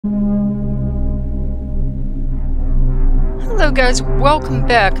Hello guys, welcome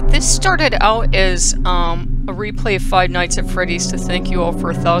back. This started out as a replay of Five Nights at Freddy's to thank you all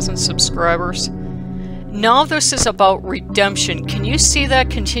for 1,000 subscribers. Now this is about redemption. Can you see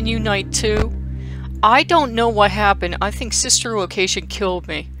that continue night 2? I don't know what happened. I think Sister Location killed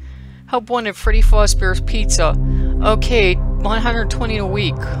me. Help wanted Freddy Fazbear's Pizza. Okay, 120 a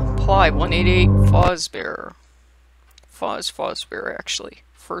week. Apply 188 Fazbear. Fazbear actually.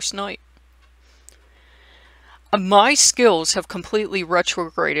 First night. My skills have completely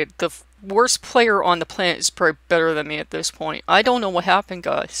retrograded. The worst player on the planet is probably better than me at this point. I don't know what happened,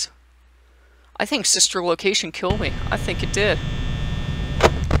 guys. I think Sister Location killed me. I think it did.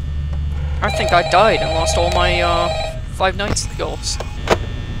 I think I died and lost all my Five Nights skills.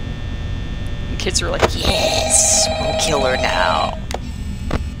 And kids are like, yes, we'll kill her now.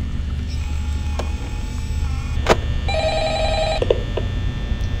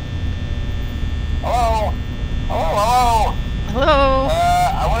 Hello? Hello? Hello?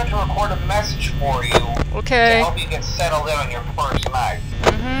 I wanted to record a message for you. Okay. To help you get settled in on your first night.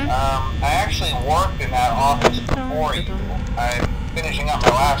 Mm-hmm. I actually worked in that office before you. I'm finishing up my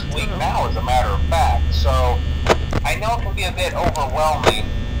last week now, as a matter of fact. So, I know it can be a bit overwhelming,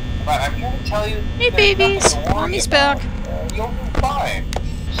 but I'm here to tell you... Hey babies, Mommy's back. You'll be fine.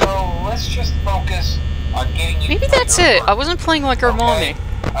 So, let's just focus on getting you... Maybe that's it. I wasn't playing like our mommy.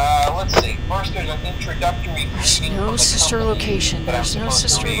 Let's see. First, there's an introductory greeting No sister location. There's no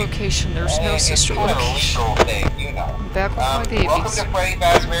sister location. There's no sister location. I'm back with my babies. Welcome to Freddy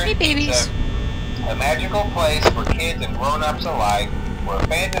Fazbear's Hey babies. Pizza, a magical place for kids and grown-ups alike, where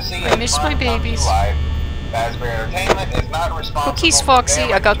fantasy I and miss fun my babies. come to life. Fazbear Entertainment is not responsible Cookies, for Foxy.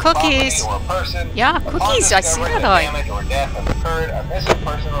 damage I got to property cookies. or person. Yeah, Upon cookies. I see discovery that damage or death has occurred, a missing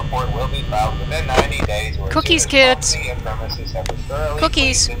person report will be filed within 90 days. Or Cookies, as soon kids. as property and premises have been thoroughly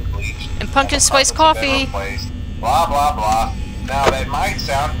Cookies. cleaned and bleached, And pumpkin and the spice carpets have been coffee. replaced. Blah, blah, blah. Now, that might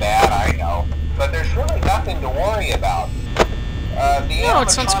sound bad, I know, but there's really nothing to worry about. No, it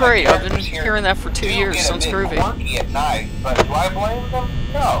sounds great. I've been hearing that for 2 years. Sounds groovy. Quirky at night, but do I blame them?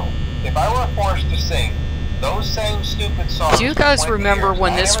 No. If I were forced to sing those same stupid songs... Do you guys remember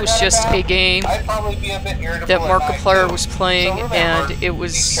when this was just a game I'd probably be a bit irritable that Markiplier too. was playing, So remember, and it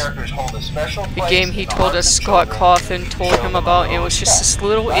was these characters hold a special the place game he in the told hearts us of Scott children Cawthon if you told show him them about, a and it was just this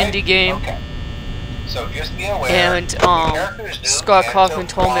little right? indie game. Okay. So just be aware, And the characters do Scott tend Cawthon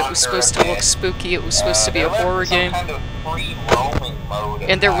to told him it was wander supposed a to look bit. spooky, it was supposed to be a They're left horror in some game. kind of free roaming mode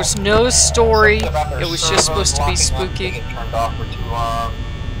And there was no story, it was just supposed to be spooky. Turned off for too long.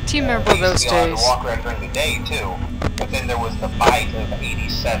 Do you remember those days? To walk around during the day too, but then there was the bite of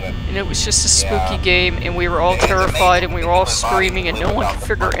 '87. And it was just a spooky game, and we were all terrified, and we were all screaming, and no one could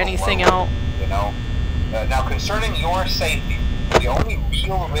figure anything out. You know. Now concerning your safety, the only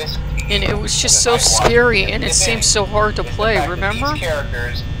real risk to you And it was just so as a night scary, watcher, and it if seemed any, so hard to is the play, fact that remember? These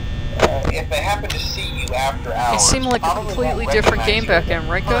characters, if they happen to see you after hours, It seemed like a probably completely won't different recognize game you back as a then,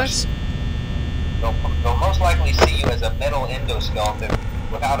 right guys? person. They'll most likely see you as a metal endoskeleton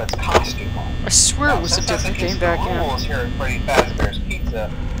without its costume on. I swear Now, it was a since that's different game against back the then. rules here at Freddy Fazbear's Pizza,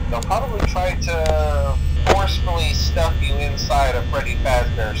 they'll probably try to forcefully stuff you inside a Freddy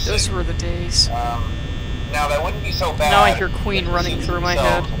Fazbear suit. Those were the days. Now that wouldn't be so bad. Now I hear Queen if the running suits through my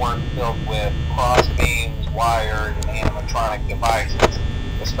head. themselves weren't filled with cross beams, wired, and animatronic devices,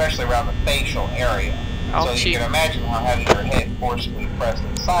 especially around the facial area. So you can imagine how having your head forcibly pressed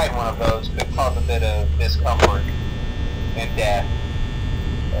inside one of those could cause a bit of discomfort and death.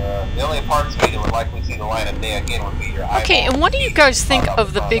 The only parts of me that would likely see the light of day again would be your eyes. Okay, and what do you guys think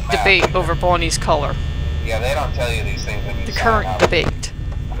of the big debate over Bonnie's color? Yeah, they don't tell you these things when you The sign current up. debate.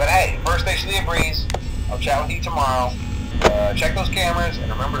 But hey, first station of the breeze. I'll chat with you tomorrow. Check those cameras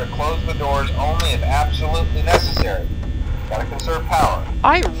and remember to close the doors only if absolutely necessary. Gotta conserve power.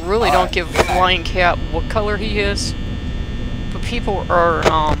 I really don't give a flying cat what color he is, but people are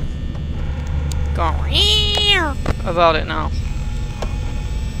going about it now.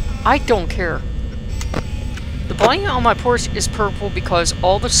 I don't care. The bunny on my porch is purple because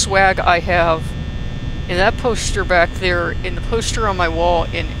all the swag I have, and that poster back there, and the poster on my wall,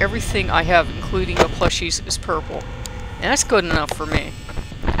 and everything I have, including the plushies, is purple. And that's good enough for me.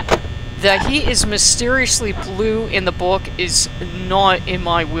 That he is mysteriously blue in the book is not in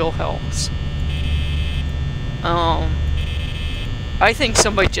my wheelhouse. I think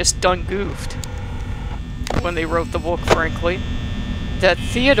somebody just done goofed when they wrote the book, frankly. That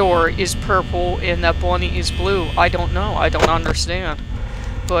Theodore is purple and that Bonnie is blue. I don't know. I don't understand.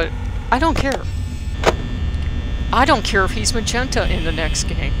 But I don't care. I don't care if he's magenta in the next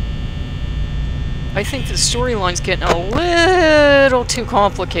game. I think the storyline's getting a little too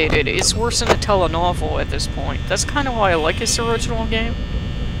complicated. It's worse than a telenovel at this point. That's kind of why I like this original game.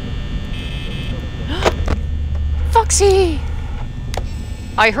 Foxy!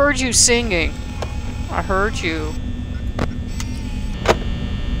 I heard you singing. I heard you.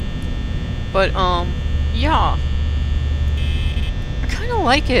 But, yeah. I kind of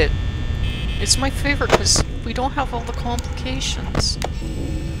like it. It's my favorite because we don't have all the complications.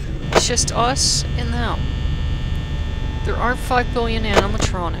 It's just us and them. There are 5 billion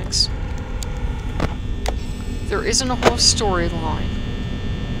animatronics. There isn't a whole storyline.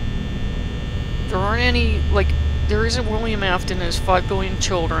 There aren't any, like, there isn't William Afton and his 5 billion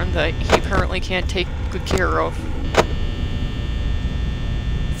children that he apparently can't take good care of.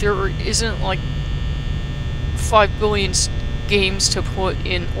 There isn't, like, 5 billion games to put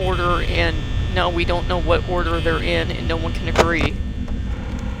in order, and now we don't know what order they're in, and no one can agree.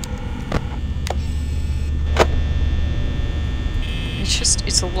 It's just,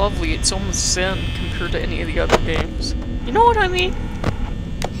 it's lovely, it's almost zen compared to any of the other games. You know what I mean?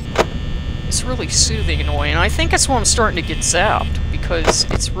 It's really soothing in a way, and I think that's why I'm starting to get zapped, because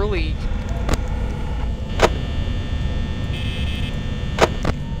it's really...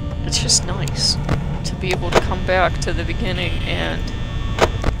 It's just nice to be able to come back to the beginning and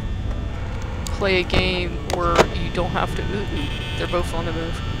play a game where you don't have to they're both on the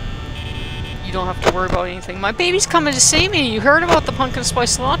move. You don't have to worry about anything. My baby's coming to see me! You heard about the pumpkin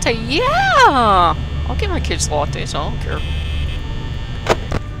spice latte? Yeah! I'll give my kids lattes, I don't care.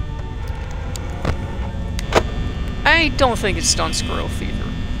 I don't think it's done squirrel fever.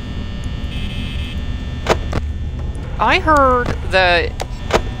 I heard that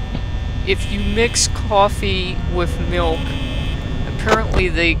if you mix coffee with milk, apparently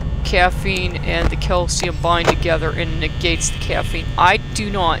the caffeine and the calcium bind together and negates the caffeine. I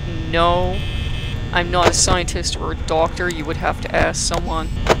do not know. I'm not a scientist or a doctor. You would have to ask someone.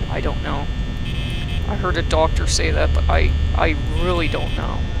 I don't know. I heard a doctor say that, but I really don't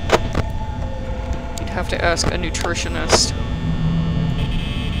know. You'd have to ask a nutritionist.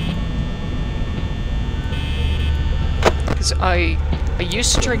 Because I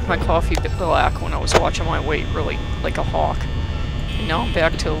used to drink my coffee black when I was watching my weight, really, like a hawk. And now I'm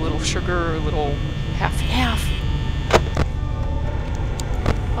back to a little sugar, a little half and half.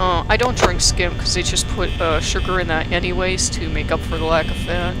 I don't drink skim because they just put sugar in that anyways to make up for the lack of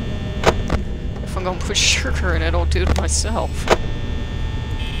fat. If I'm gonna put sugar in it, I'll do it myself.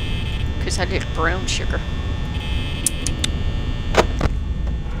 Because I did brown sugar.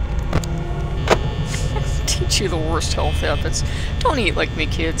 Teach you the worst health habits. Don't eat like me,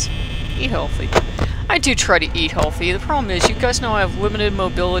 kids. Eat healthy. I do try to eat healthy. The problem is, you guys know I have limited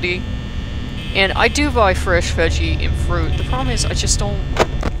mobility. And I do buy fresh veggie and fruit. The problem is, I just don't...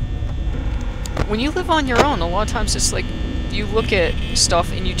 When you live on your own, a lot of times it's like, you look at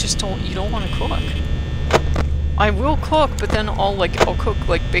stuff and you just don't, you don't want to cook. I will cook, but then I'll cook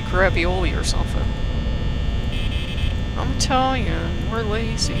like baked ravioli or something. I'm Italian, we're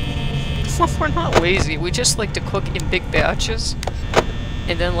lazy. Well, we're not lazy, we just like to cook in big batches.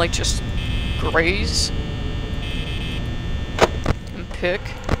 And then like just graze. And pick.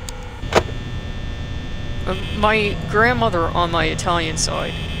 My grandmother on my Italian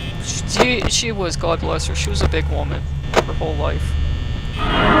side, she was, God bless her, she was a big woman her whole life.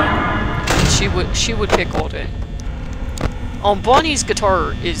 She would pick all day. Bonnie's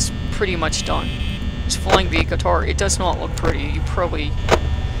guitar is pretty much done. It's Flying V guitar. It does not look pretty. You probably...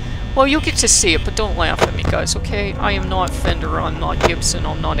 Well, you'll get to see it, but don't laugh at me, guys, okay? I am not Fender, I'm not Gibson,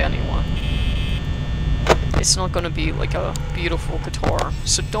 I'm not anyone. It's not going to be like a beautiful guitar,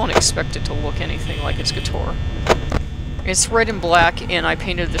 so don't expect it to look anything like its guitar. It's red and black, and I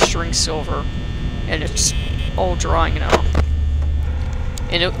painted the string silver, and it's all drying now.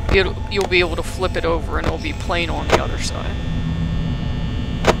 And you'll be able to flip it over, and it'll be plain on the other side.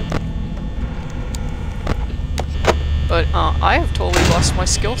 But I have totally lost my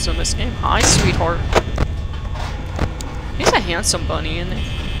skills in this game. Hi, sweetheart. He's a handsome bunny, isn't he?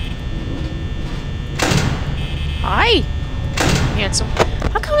 Hi! Handsome.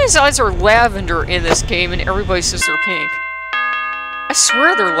 How come his eyes are lavender in this game and everybody says they're pink? I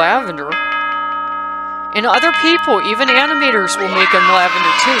swear they're lavender. And other people, even animators, will make them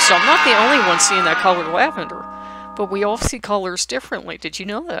lavender too, so I'm not the only one seeing that color lavender. But we all see colors differently. Did you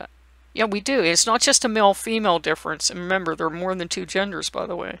know that? Yeah, we do. It's not just a male-female difference. And remember, there are more than 2 genders, by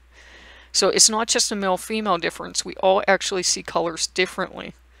the way. So it's not just a male-female difference. We all actually see colors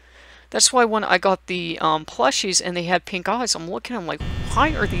differently. That's why when I got the plushies and they had pink eyes, I'm looking at them like,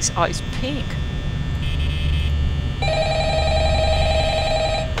 why are these eyes pink?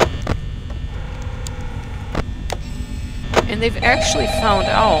 And they've actually found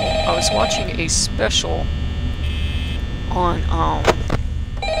out, I was watching a special on,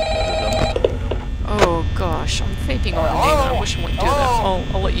 oh gosh, I'm vaping on the name and I wish I wouldn't do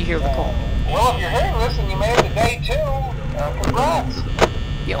that. I'll let you hear the call. Well, if you're hearing this and you made it to day 2, congrats.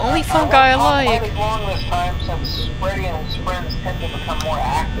 The only fungi I like. I've long this time since Freddy and his friends tend to become more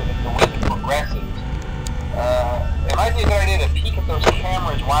active as the week progresses. It might be a good idea to peek at those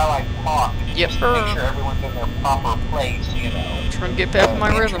cameras while I talk. Yep. Just to make sure everyone's in their proper place, you know. Trying to get back in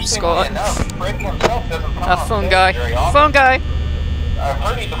my rhythm, Scott. Freddy himself doesn't come on phone stage guy. very often. Phone guy. I've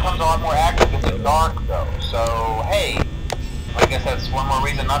heard he becomes a lot more active in the dark, though. So, hey, I guess that's one more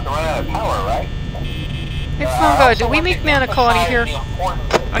reason not to run out of power, right? Hey, phone guy, do we make manicotti here?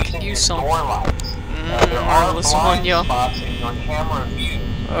 I could use some. Lasagna.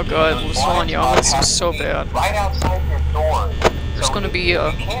 Oh god, lasagna. I want some so bad. Right outside your door. There's going to be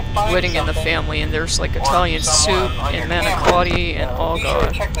a wedding in the family, and there's like Italian soup and manicotti, and oh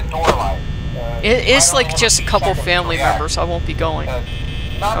god. It is like just a couple family members. I won't be going.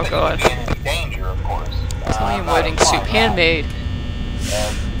 Oh god. Italian wedding soup, handmade.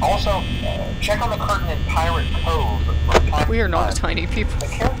 Also, check on the curtain in Pirate Cove. We are not tiny people. The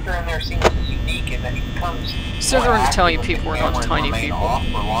character in there seems unique in that he becomes. Southern Italian people are not tiny people.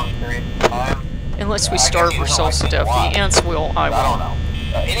 Unless we starve ourselves to death. The ants will, I don't will. know.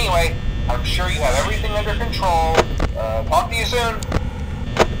 Anyway, I'm sure you have everything under control. Talk to you soon.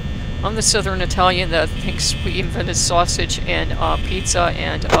 I'm the Southern Italian that thinks we invented sausage and pizza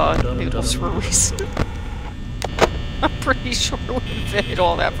and noodles for a reason. I'm pretty sure we invented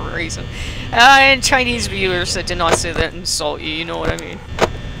all that for a reason. And Chinese viewers that did not say that insult you, you know what I mean.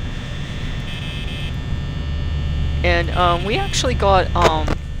 And we actually got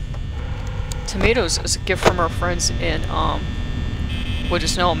tomatoes as a gift from our friends in what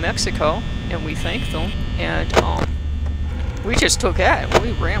is now Mexico, and we thanked them, and we just took that and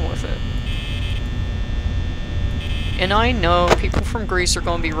we ran with it. And I know people from Greece are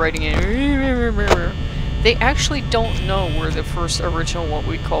going to be writing in. They actually don't know where the first original, what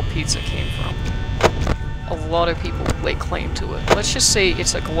we'd call pizza, came from. A lot of people lay claim to it. Let's just say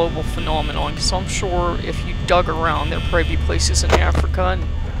it's a global phenomenon, because I'm sure if you dug around, there'd probably be places in Africa and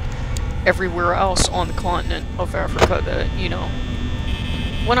everywhere else on the continent of Africa that, you know,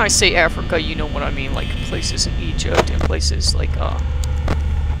 when I say Africa, you know what I mean, like places in Egypt and places like,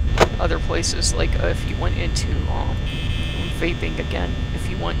 other places, like if you went into, vaping again, if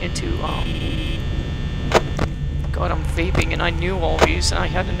you went into, God, I'm vaping, and I knew all these, and I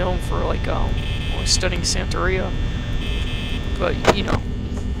had to know them for, like, I was studying Santeria. But, you know.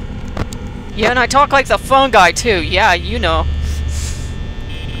 Yeah, and I talk like the phone guy, too. Yeah, you know.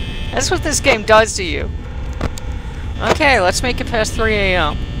 That's what this game does to you. Okay, let's make it past 3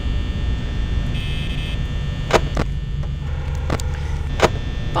 a.m.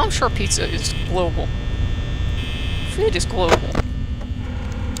 But I'm sure pizza is global. Food is global.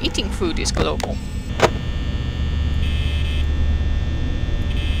 Eating food is global.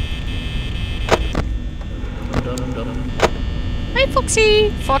 Hi,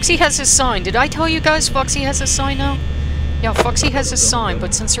 Foxy! Foxy has his sign. Did I tell you guys Foxy has a sign now? Yeah, Foxy has a sign,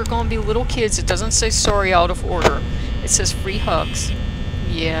 but since they're gonna be little kids, it doesn't say sorry out of order. It says free hugs.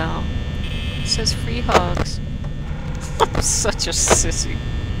 Yeah. It says free hugs. I'm such a sissy.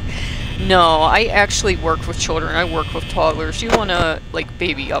 No, I actually work with children. I work with toddlers. You wanna, like,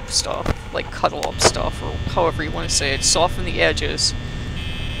 baby up stuff. Like, cuddle up stuff, or however you want to say it. Soften the edges.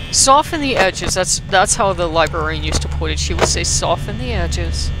 Soften the edges. That's how the librarian used to put it. She would say, soften the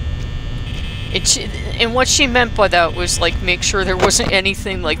edges. And what she meant by that was, like, make sure there wasn't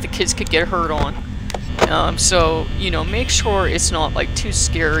anything, like, the kids could get hurt on. So, you know, make sure it's not, like, too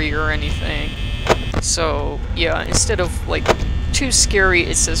scary or anything. So, yeah, instead of, like, too scary,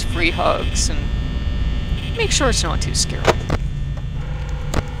 it says free hugs. And make sure it's not too scary.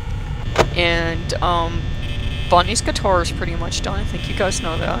 And, Bonnie's guitar is pretty much done. I think you guys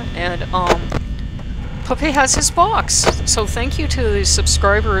know that. And, Puppy has his box. So thank you to the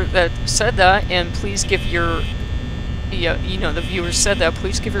subscriber that said that, and please give your, yeah, you know, the viewers said that,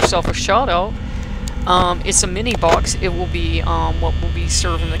 please give yourself a shout out. It's a mini box. It will be, what we'll be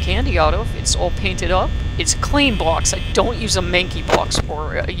serving the candy out of. It's all painted up. It's a clean box. I don't use a manky box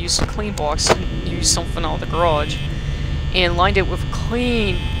for it. I use a clean box and use something out of the garage. And lined it with a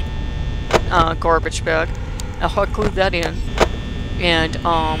clean, garbage bag. I hot glued that in, and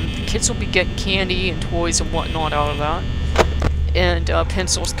the kids will be getting candy and toys and whatnot out of that, and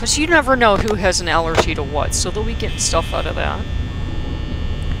pencils, because you never know who has an allergy to what, so they'll be getting stuff out of that.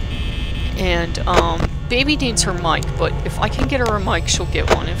 And Baby needs her mic, but if I can get her a mic, she'll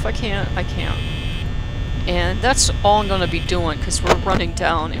get one. If I can't, I can't. And that's all I'm going to be doing, because we're running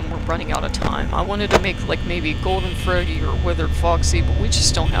down and we're running out of time. I wanted to make, like, maybe Golden Freddy or Withered Foxy, but we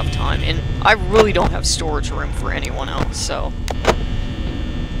just don't have time. And I really don't have storage room for anyone else, so...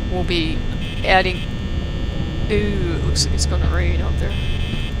 We'll be adding... Ooh, looks like it's going to rain out there.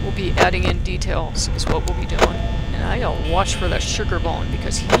 We'll be adding in details, is what we'll be doing. And I gotta watch for that sugar bone,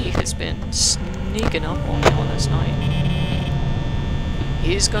 because he has been sneaking up on me on this night.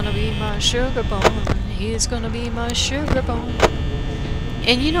 He's gonna be my sugar bone. He's gonna be my sugar bone.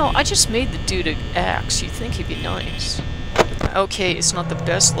 And you know, I just made the dude an axe. You'd think he'd be nice. Okay, it's not the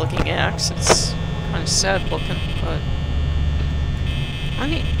best looking axe. It's kind of sad looking, but... I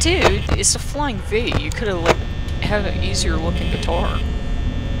mean, dude, it's a flying V. You could have, like, had an easier looking guitar.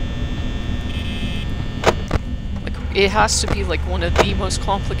 Like, it has to be, like, one of the most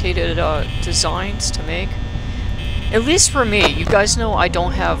complicated, designs to make. At least for me. You guys know I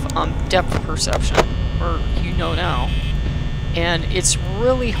don't have, depth perception. Or, you know now. And it's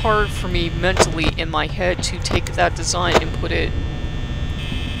really hard for me mentally in my head to take that design and put it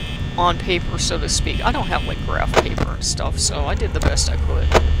on paper, so to speak. I don't have, like, graph paper and stuff, so I did the best I could.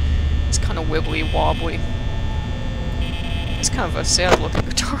 It's kind of wibbly wobbly. It's kind of a sad looking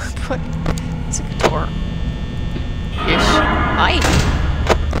guitar, but it's a guitar. Ish. Hi!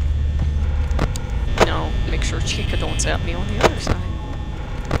 No, make sure Chica don't zap me on the other side.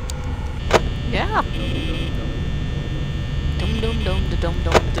 Yeah! Dum dum dum da dum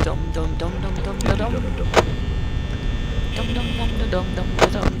dum da dum dum dum dum dum da dum. Dum dum dum da dum dum da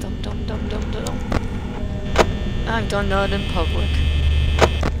dum dum dum dum dum da dum. I've done that in public.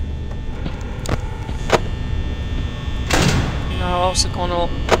 And I've also gone all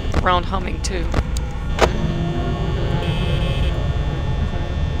around humming too.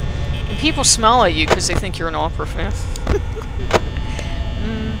 And people smile at you because they think you're an opera fan.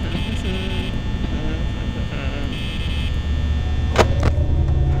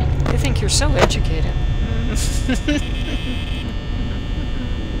 They think you're so educated.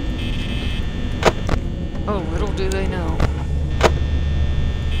 Oh, little do they know.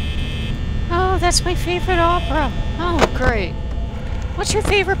 Oh, that's my favorite opera. Oh, great. What's your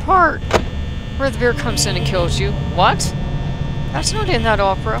favorite part? Where the bear comes in and kills you. What? That's not in that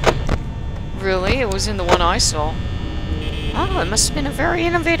opera. Really? It was in the one I saw. Oh, it must have been a very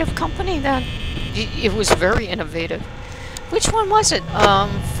innovative company then. It was very innovative. Which one was it?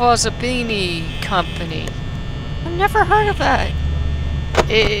 Fozzabini Company. I've never heard of that.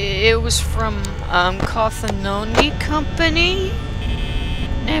 It was from, Cothanoni Company?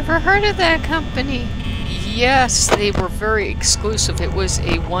 Never heard of that company. Yes, they were very exclusive. It was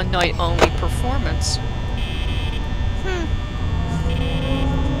a one-night-only performance.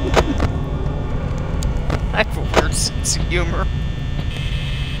 I have a weird sense of humor.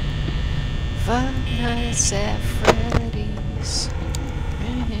 5 nights at Freddy's.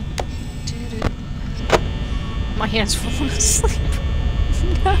 My hand's falling asleep.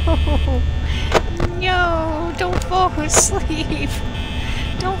 No! No! Don't fall asleep!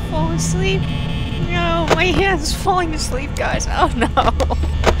 Don't fall asleep! No! My hand's falling asleep, guys! Oh no!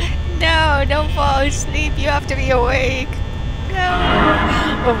 No! Don't fall asleep! You have to be awake! No!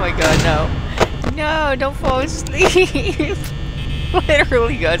 Oh my god, no! No! Don't fall asleep!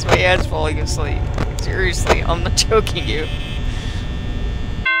 Literally, guys, my hand's falling asleep. Seriously, I'm not joking you.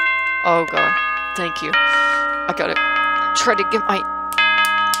 Oh god. Thank you. I gotta try to get my...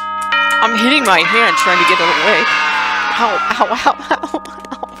 I'm hitting my hand trying to get it away. Ow, ow, ow, ow,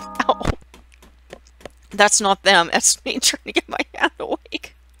 ow, ow. That's not them. That's me trying to get my hand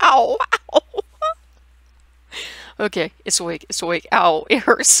awake. Ow, ow. Okay, it's awake. It's awake. Ow, it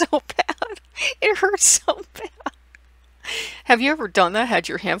hurts so bad. It hurts so bad. Have you ever done that? Had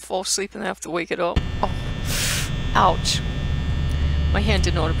your hand fall asleep and have to wake it up? Oh, ouch. My hand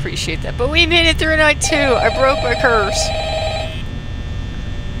did not appreciate that. But we made it through night 2. I broke my curse.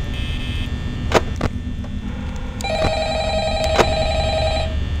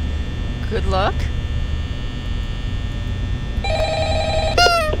 Good luck.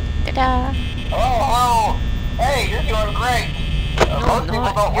 Ta-da. Oh, hey, you're doing great. No, I'm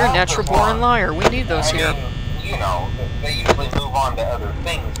not. You're a natural born liar. We need those here. You know, they usually move on to other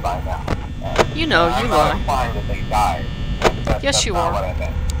things by now. You know, you lie. I'm not implying that they died. Yes, you are. What I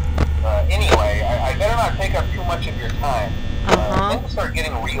meant. Anyway, I better not take up too much of your time. Things start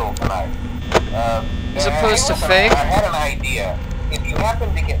getting real tonight. As opposed to fake? I had an idea. If you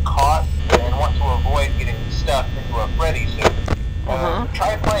happen to get caught and want to avoid getting stuffed into a Freddy suit,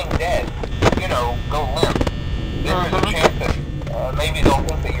 try playing dead. You know, go limp. Then there's a chance that maybe they'll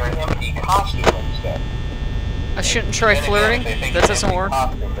think that you're an empty costume instead. I shouldn't try flirting? That doesn't work.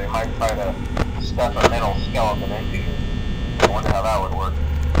 Costume, they might try to stuff a metal skeleton into you. I wonder how that would work.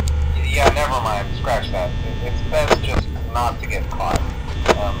 Yeah, never mind. Scratch that. It's best just not to get caught.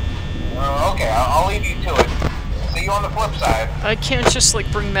 Okay, I'll leave you to it. See you on the flip side. I can't just,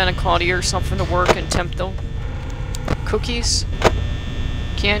 like, bring manicotti or something to work and tempt them. Cookies?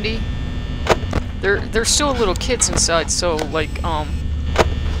 Candy? There's still little kids inside, so, like, I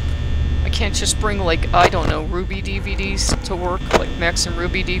can't just bring, like, I don't know, Ruby DVDs to work, like Max and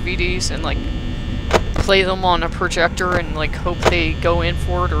Ruby DVDs, and, like, play them on a projector and, like, hope they go in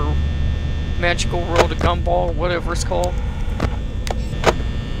for it, or Magical World of Gumball, or whatever it's called.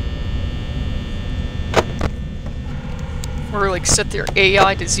 Or, like, set their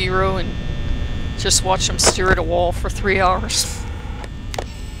AI to 0 and just watch them stare at a wall for 3 hours.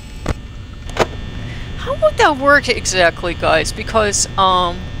 How would that work exactly, guys? Because,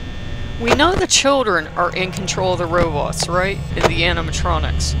 we know the children are in control of the robots, right? The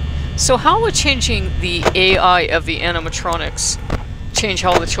animatronics. So how would changing the AI of the animatronics change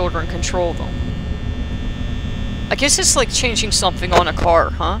how the children control them? I guess it's like changing something on a car,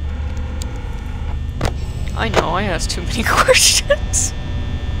 huh? I know, I asked too many questions.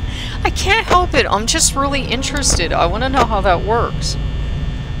 I can't help it, I'm just really interested. I want to know how that works.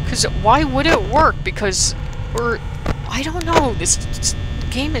 Because why would it work? Because I don't know, this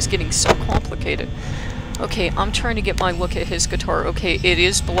game is getting so complicated. Okay, I'm trying to get my look at his guitar. Okay, it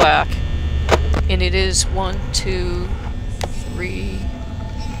is black. And it is 1, 2, 3...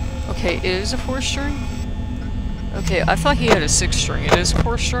 Okay, it is a 4-string? Okay, I thought he had a 6-string. It is a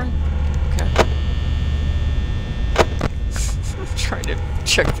 4-string? Okay. I'm trying to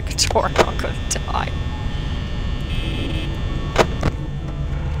check the guitar, I'm not gonna die.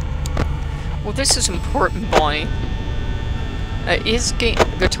 Well, this is important, Bonnie. His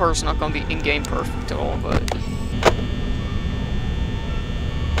guitar's not gonna be in-game perfect at all, but...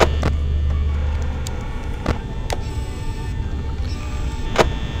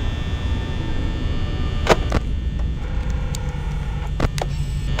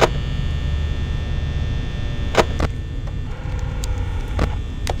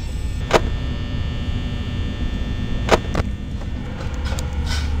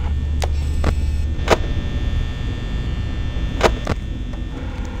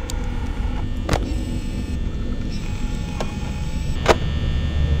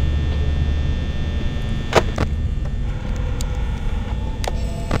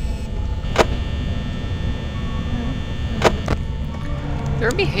 They're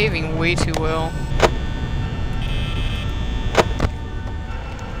behaving way too well.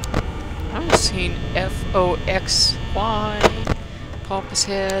 I'm seeing F-O-X-Y. Pop his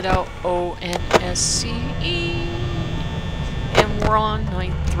head out, O-N-S-C-E. And we're on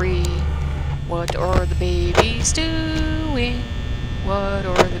 9-3. What are the babies doing? What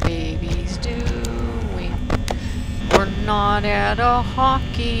are the babies doing? We're not at a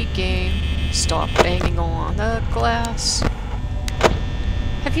hockey game. Stop banging on the glass.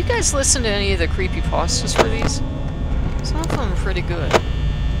 Have you guys listened to any of the creepypastas for these? Some of them are pretty good.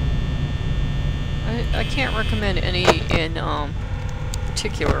 I can't recommend any in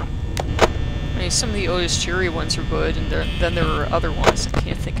particular. I mean, some of the Otis Cherry ones are good, and then there are other ones. I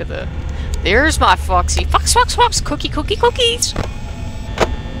can't think of the... There's my Foxy! Fox, Fox, Fox! Cookie, cookie, cookies! I'm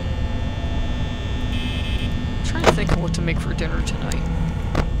trying to think of what to make for dinner tonight.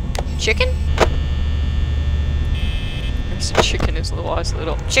 Chicken? There's a chicken is little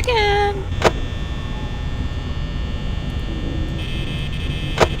chicken!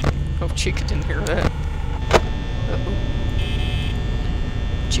 Oh, Chica didn't hear that. Uh-oh.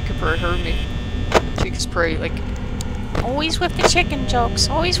 Chica probably heard me. Chica's probably like, always with the chicken jokes,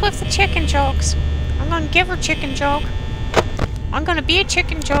 always with the chicken jokes. I'm gonna give her chicken joke. I'm gonna be a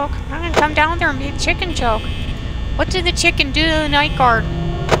chicken joke. I'm gonna come down there and be a chicken joke. What did the chicken do to the night guard?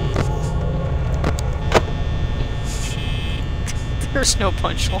 There's no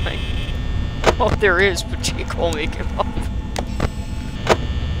punchline. Oh, there is, but Chica will make it up.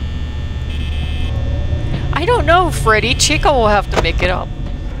 I don't know, Freddy. Chica will have to make it up.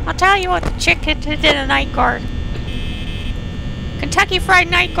 I'll tell you what the chicken did to the night guard. Kentucky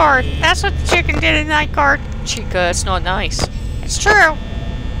Fried Night Guard. That's what the chicken did to the night guard. Chica, that's not nice. It's true.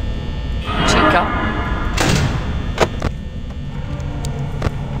 Chica.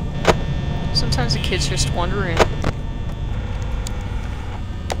 Sometimes the kid's just wondering.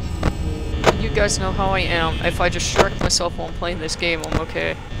 You guys know how I am. If I distract myself while I'm playing this game, I'm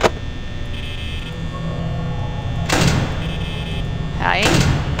okay. Hi.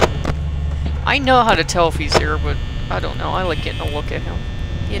 I know how to tell if he's there, but I don't know. I like getting a look at him.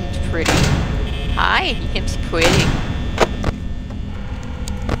 Him's pretty. Hi, him's pretty.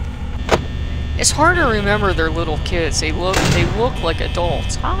 It's hard to remember they're little kids. They look like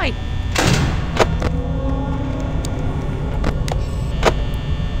adults. Hi.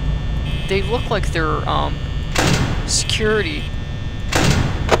 They look like they're security.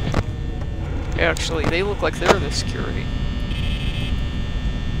 Actually, they look like they're the security.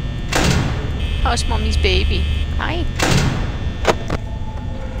 How's Mommy's baby? Hi.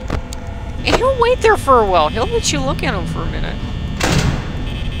 And he'll wait there for a while. He'll let you look at him for a minute.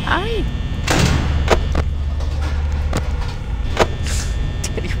 Hi.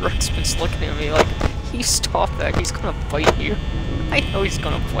 Teddy Ruxpin's looking at me like, you stop that. He's gonna bite you. I know he's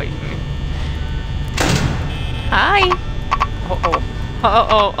gonna bite me. Hi. Uh-oh.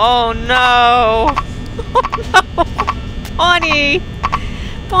 Uh-oh. Oh, no. Oh, no. Bonnie.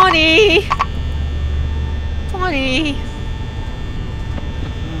 Bonnie. Bonnie.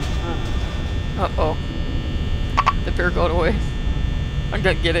 Uh-oh. The bear got away. I'm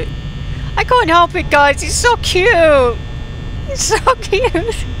gonna get it. I can't help it, guys. He's so cute. He's so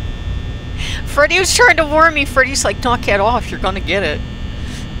cute. Freddy was trying to warn me. Freddy's like, knock it off. You're gonna get it.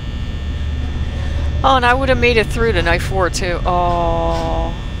 Oh, and I would have made it through to night 4, too.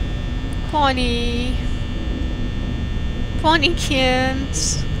 Oh. Bonnie.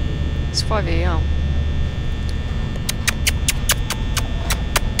 Bonniekins. It's 5 a.m.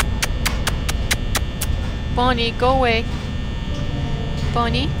 Bonnie, go away.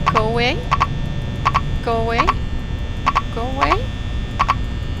 Bonnie, go away. Go away. Go away.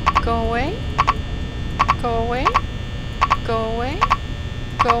 Go away. Go away. Go away.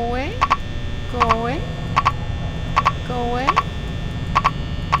 Go away. Go away. Go away.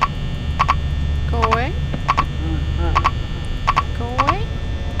 Go away. Go away.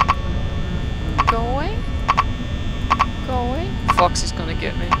 Go away. Go away. Foxy's gonna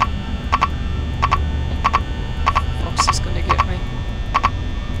get me. Foxy's gonna get me.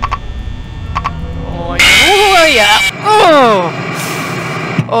 Oh yeah.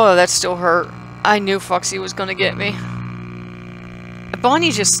 Oh! Oh, that still hurt. I knew Foxy was gonna get me.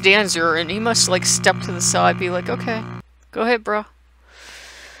 Bonnie just stands there, and he must, like, step to the side, be like, okay, go ahead, bro.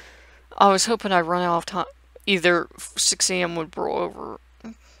 I was hoping I'd run out of time. Either 6 a.m. would blow over.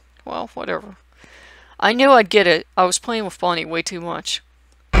 Well, whatever. I knew I'd get it. I was playing with Bonnie way too much.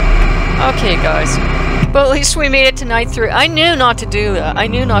 Okay, guys. But at least we made it to night 3. I knew not to do that. I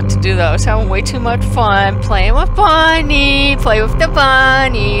knew not to do that. I was having way too much fun playing with Bonnie. Play with the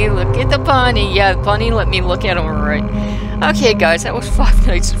bunny. Look at the bunny. Yeah, the bunny let me look at him alright. Okay, guys, that was 5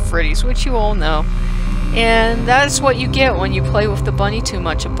 Nights at Freddy's, which you all know. And that's what you get when you play with the bunny too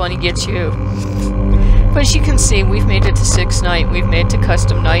much. A bunny gets you. But as you can see, we've made it to 6th night. We've made it to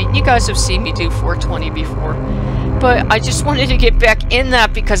custom night. You guys have seen me do 420 before. But I just wanted to get back in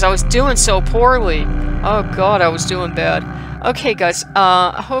that because I was doing so poorly. Oh god, I was doing bad. Okay, guys,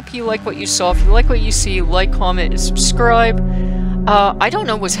 I hope you like what you saw. If you like what you see, like, comment, and subscribe. I don't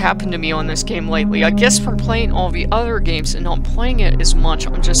know what's happened to me on this game lately. I guess from playing all the other games and not playing it as much,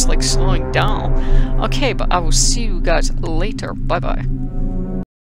 I'm just, like, slowing down. Okay, but I will see you guys later. Bye-bye.